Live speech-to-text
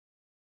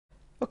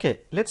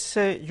Okay, let's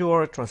say you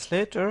are a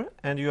translator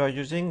and you are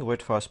using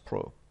Wordfast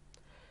Pro.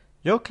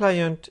 Your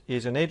client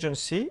is an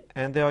agency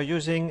and they are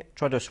using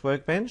Trados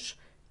Workbench,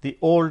 the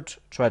old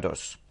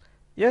Trados.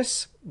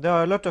 Yes, there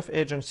are a lot of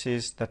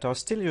agencies that are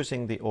still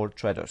using the old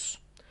Trados.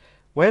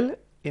 Well,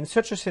 in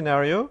such a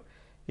scenario,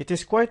 it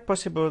is quite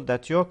possible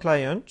that your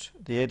client,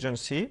 the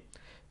agency,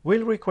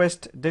 will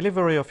request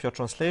delivery of your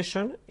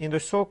translation in the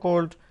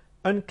so-called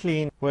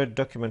unclean Word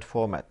document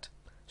format,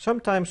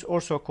 sometimes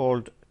also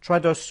called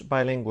Trados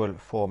bilingual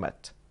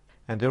format.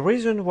 And the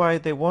reason why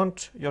they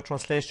want your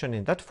translation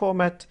in that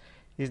format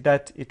is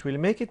that it will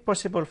make it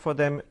possible for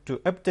them to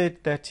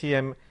update their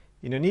TM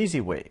in an easy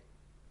way.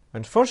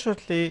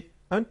 Unfortunately,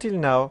 until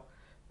now,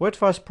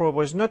 Wordfast Pro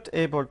was not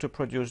able to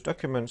produce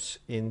documents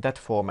in that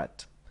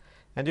format,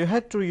 and you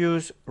had to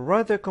use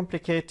rather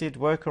complicated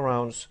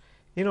workarounds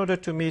in order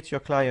to meet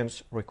your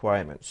client's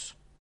requirements.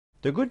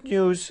 The good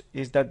news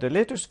is that the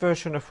latest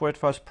version of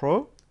Wordfast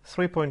Pro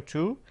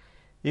 3.2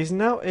 is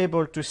now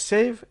able to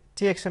save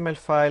TXML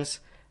files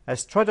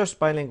as Trados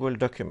bilingual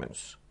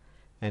documents.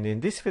 And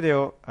in this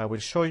video, I will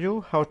show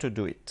you how to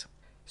do it.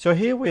 So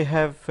here we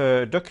have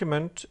a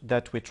document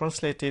that we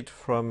translated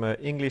from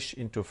English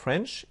into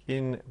French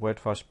in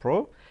Wordfast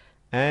Pro.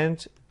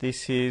 And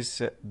this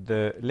is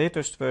the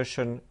latest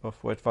version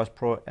of Wordfast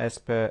Pro as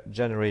per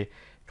January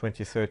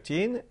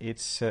 2013.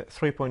 It's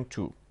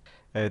 3.2.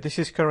 This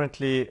is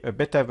currently a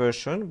beta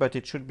version, but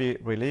it should be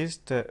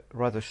released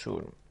rather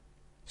soon.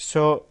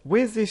 So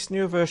with this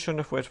new version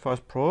of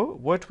Wordfast Pro,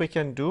 what we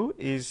can do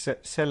is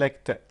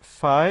select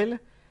File,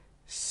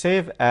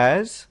 Save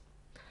As,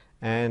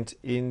 and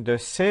in the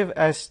Save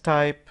As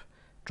type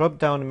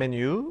drop-down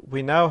menu,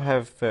 we now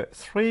have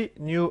three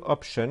new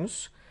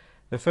options.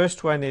 The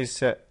first one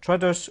is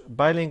Trados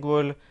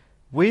bilingual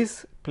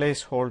with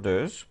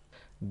placeholders.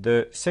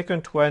 The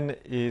second one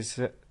is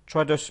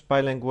Trados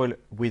bilingual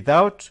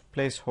without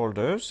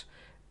placeholders.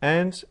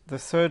 And the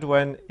third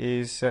one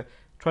is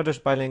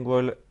Trados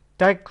bilingual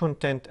tag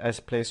content as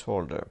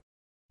placeholder.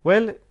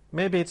 Well,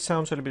 maybe it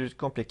sounds a little bit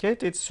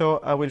complicated, so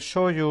I will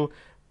show you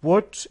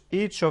what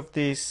each of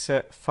these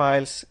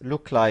files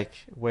look like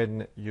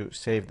when you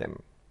save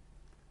them.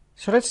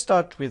 So let's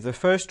start with the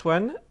first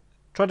one,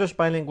 Trados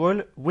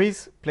bilingual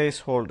with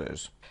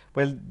placeholders.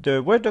 Well,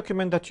 the Word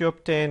document that you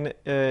obtain,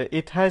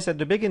 it has at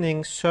the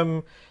beginning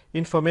some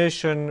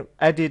information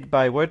added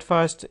by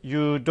Wordfast.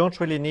 You don't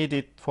really need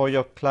it for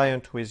your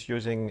client who is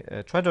using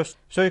Trados,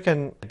 so you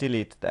can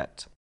delete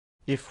that.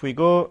 If we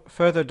go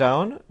further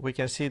down, we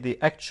can see the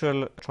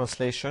actual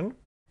translation.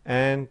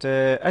 And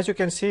as you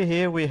can see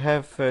here, we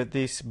have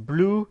these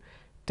blue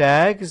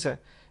tags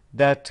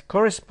that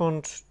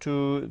correspond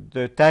to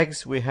the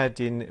tags we had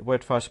in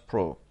Wordfast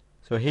Pro.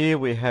 So here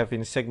we have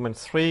in segment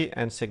 3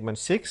 and segment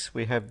 6,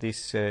 we have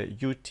this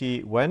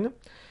UT1,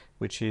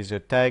 which is a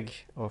tag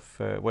of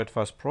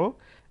Wordfast Pro.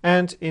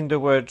 And in the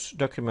Word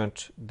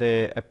document,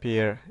 they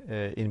appear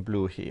in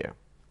blue here.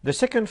 The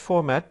second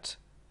format,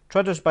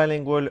 Trados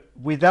bilingual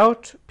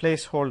without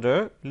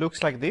placeholder,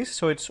 looks like this.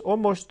 So it's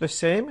almost the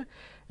same,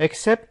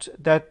 except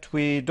that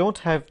we don't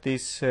have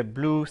these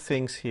blue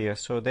things here.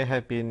 So they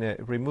have been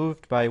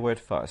removed by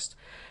Wordfast.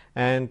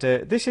 And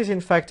this is,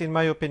 in fact, in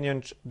my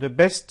opinion, the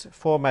best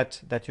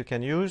format that you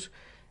can use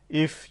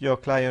if your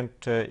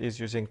client is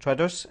using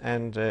Trados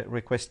and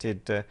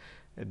requested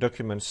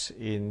documents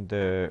in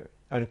the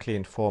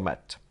unclean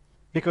format,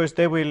 because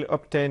they will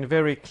obtain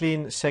very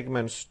clean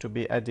segments to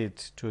be added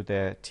to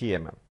their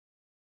TM.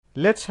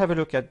 Let's have a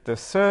look at the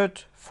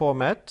third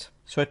format.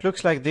 So it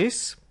looks like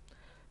this.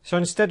 So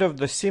instead of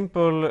the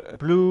simple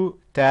blue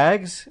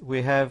tags,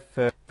 we have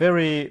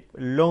very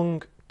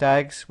long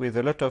tags with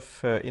a lot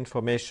of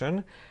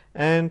information.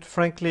 And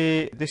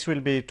frankly, this will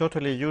be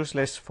totally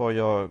useless for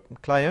your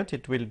client.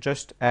 It will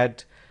just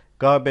add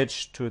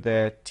garbage to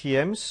their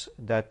TMs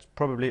that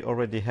probably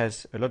already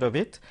has a lot of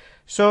it.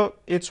 So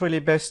it's really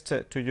best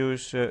to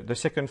use the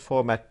second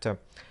format,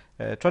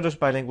 Trados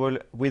bilingual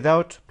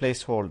without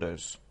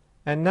placeholders.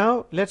 And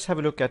now let's have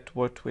a look at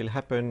what will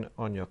happen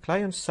on your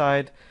client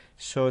side.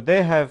 So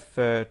they have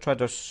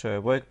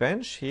Trados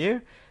Workbench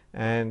here,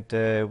 and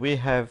we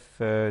have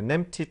an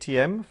empty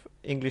TM,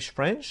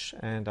 English-French,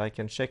 and I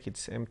can check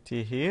it's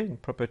empty here in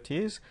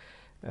Properties.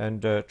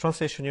 And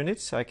translation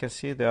units, I can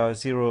see there are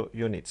 0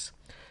 units.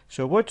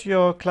 So what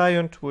your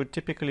client would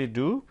typically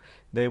do,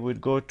 they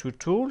would go to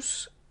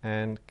Tools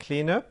and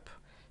Clean Up.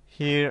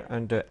 Here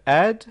under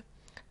Add,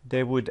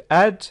 they would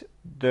add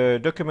the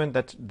document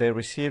that they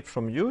received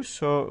from you.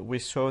 So we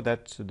saw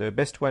that the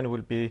best one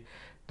will be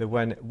the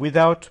one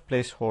without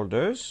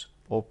placeholders,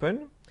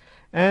 Open.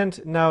 And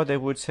now they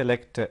would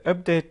select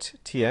Update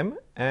TM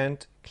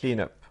and Clean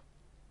Up.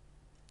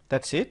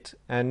 That's it.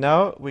 And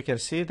now we can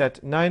see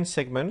that 9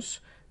 segments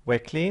were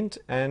cleaned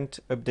and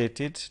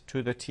updated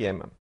to the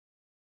TM.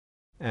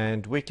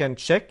 And we can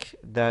check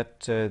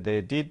that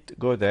they did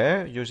go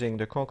there using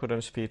the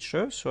concordance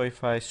feature. So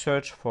if I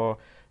search for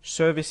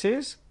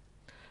services,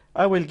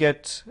 I will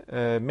get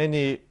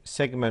many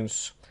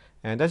segments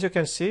And as you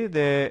can see,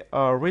 they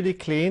are really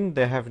clean.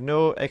 They have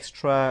no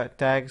extra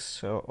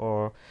tags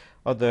or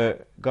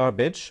other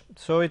garbage.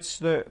 So it's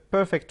the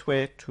perfect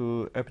way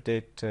to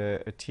update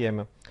a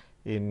TM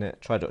in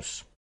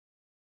Trados.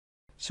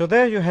 So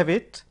there you have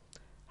it,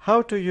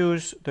 how to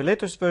use the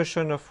latest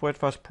version of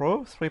Wordfast Pro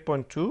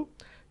 3.2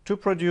 to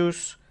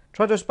produce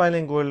Trados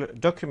bilingual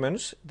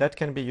documents that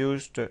can be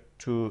used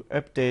to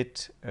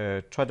update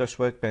Trados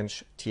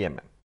Workbench TM.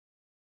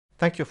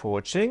 Thank you for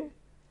watching.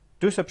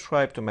 Do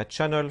subscribe to my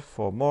channel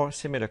for more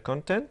similar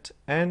content,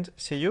 and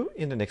see you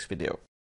in the next video.